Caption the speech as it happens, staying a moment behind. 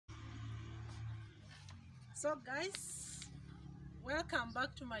So guys, welcome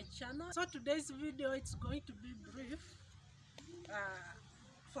back to my channel. So today's video, it's going to be brief.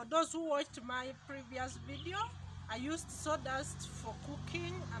 For those who watched my previous video, I used sawdust for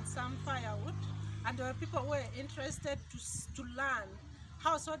cooking and some firewood, and there were people who were interested to learn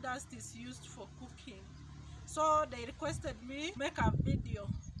how sawdust is used for cooking. So they requested me make a video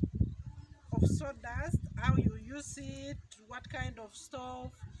of sawdust, how you use it, what kind of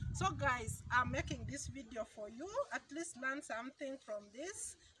stove. So guys, I'm making this video for you. At least learn something from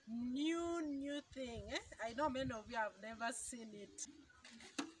this new thing. I know many of you have never seen it.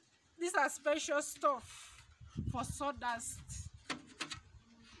 These are special stuff for sawdust,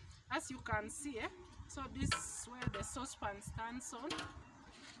 as you can see. So this is where the saucepan stands on.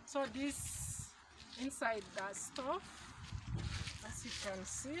 So this inside the stove, as you can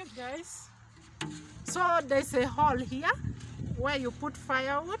see, guys. So there's a hole here where you put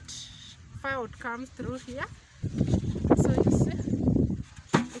firewood. Firewood comes through here. So you see,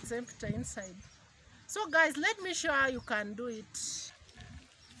 it's empty inside. So guys, let me show how you can do it.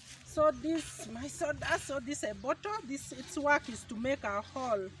 So this my sawdust. So this a bottle. Its work is to make a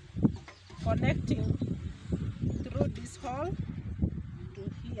hole connecting through this hole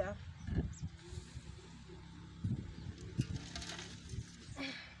to here.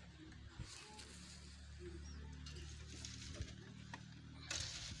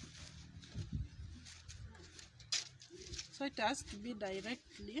 So it has to be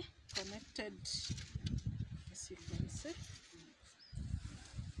directly connected, as you can see.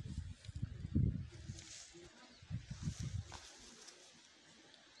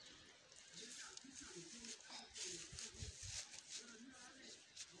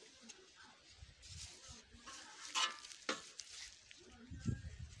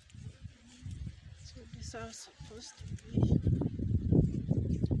 So these are supposed to be.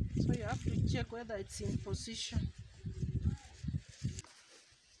 So you have to check whether it's in position.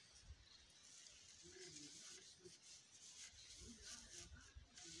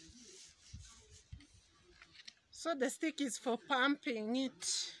 So the stick is for pumping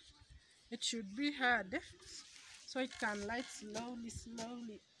it. It should be hard, so it can light slowly.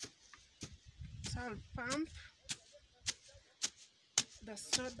 So I'll pump the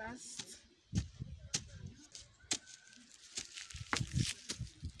sawdust.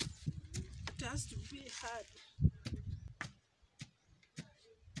 It has to be hard.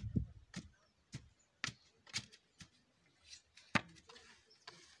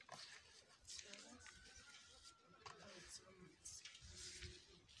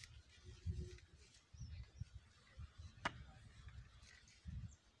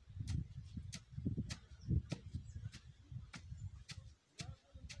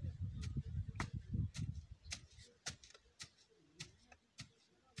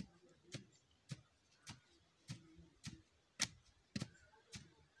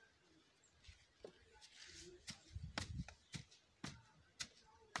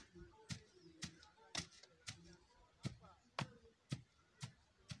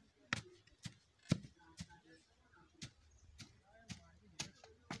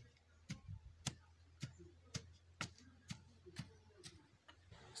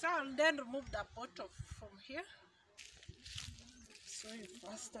 So I'll then remove the bottom from here. So you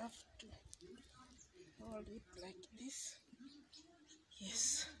first have to hold it like this.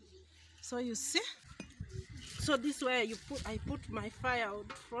 Yes. So you see. So this is where I put my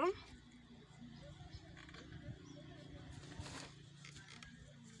firewood from.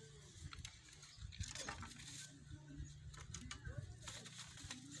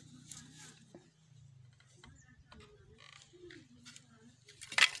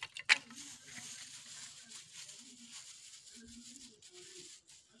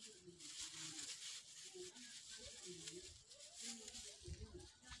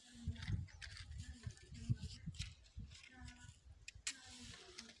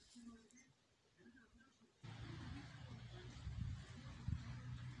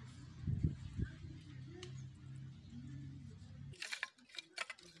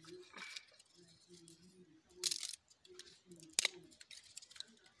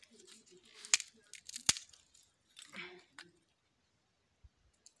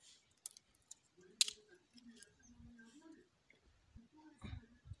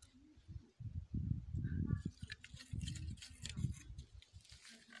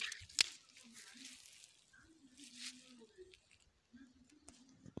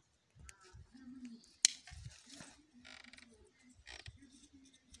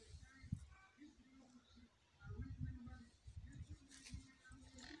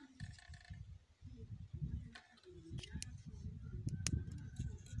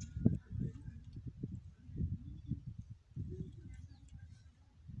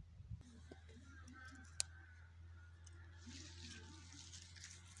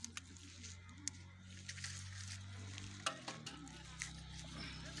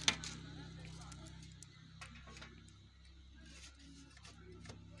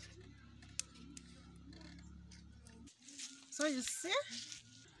 So you see,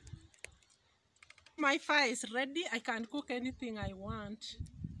 my fire is ready. I can cook anything I want.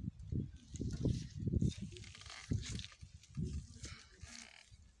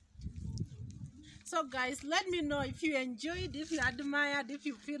 So guys, let me know if you enjoyed, if you admired, if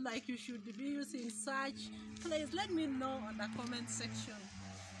you feel like you should be using such. Please let me know on the comment section.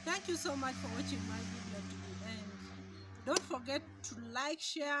 Thank you so much for watching my video to the end. Don't forget to like,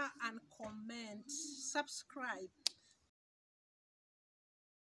 share, and comment. Subscribe.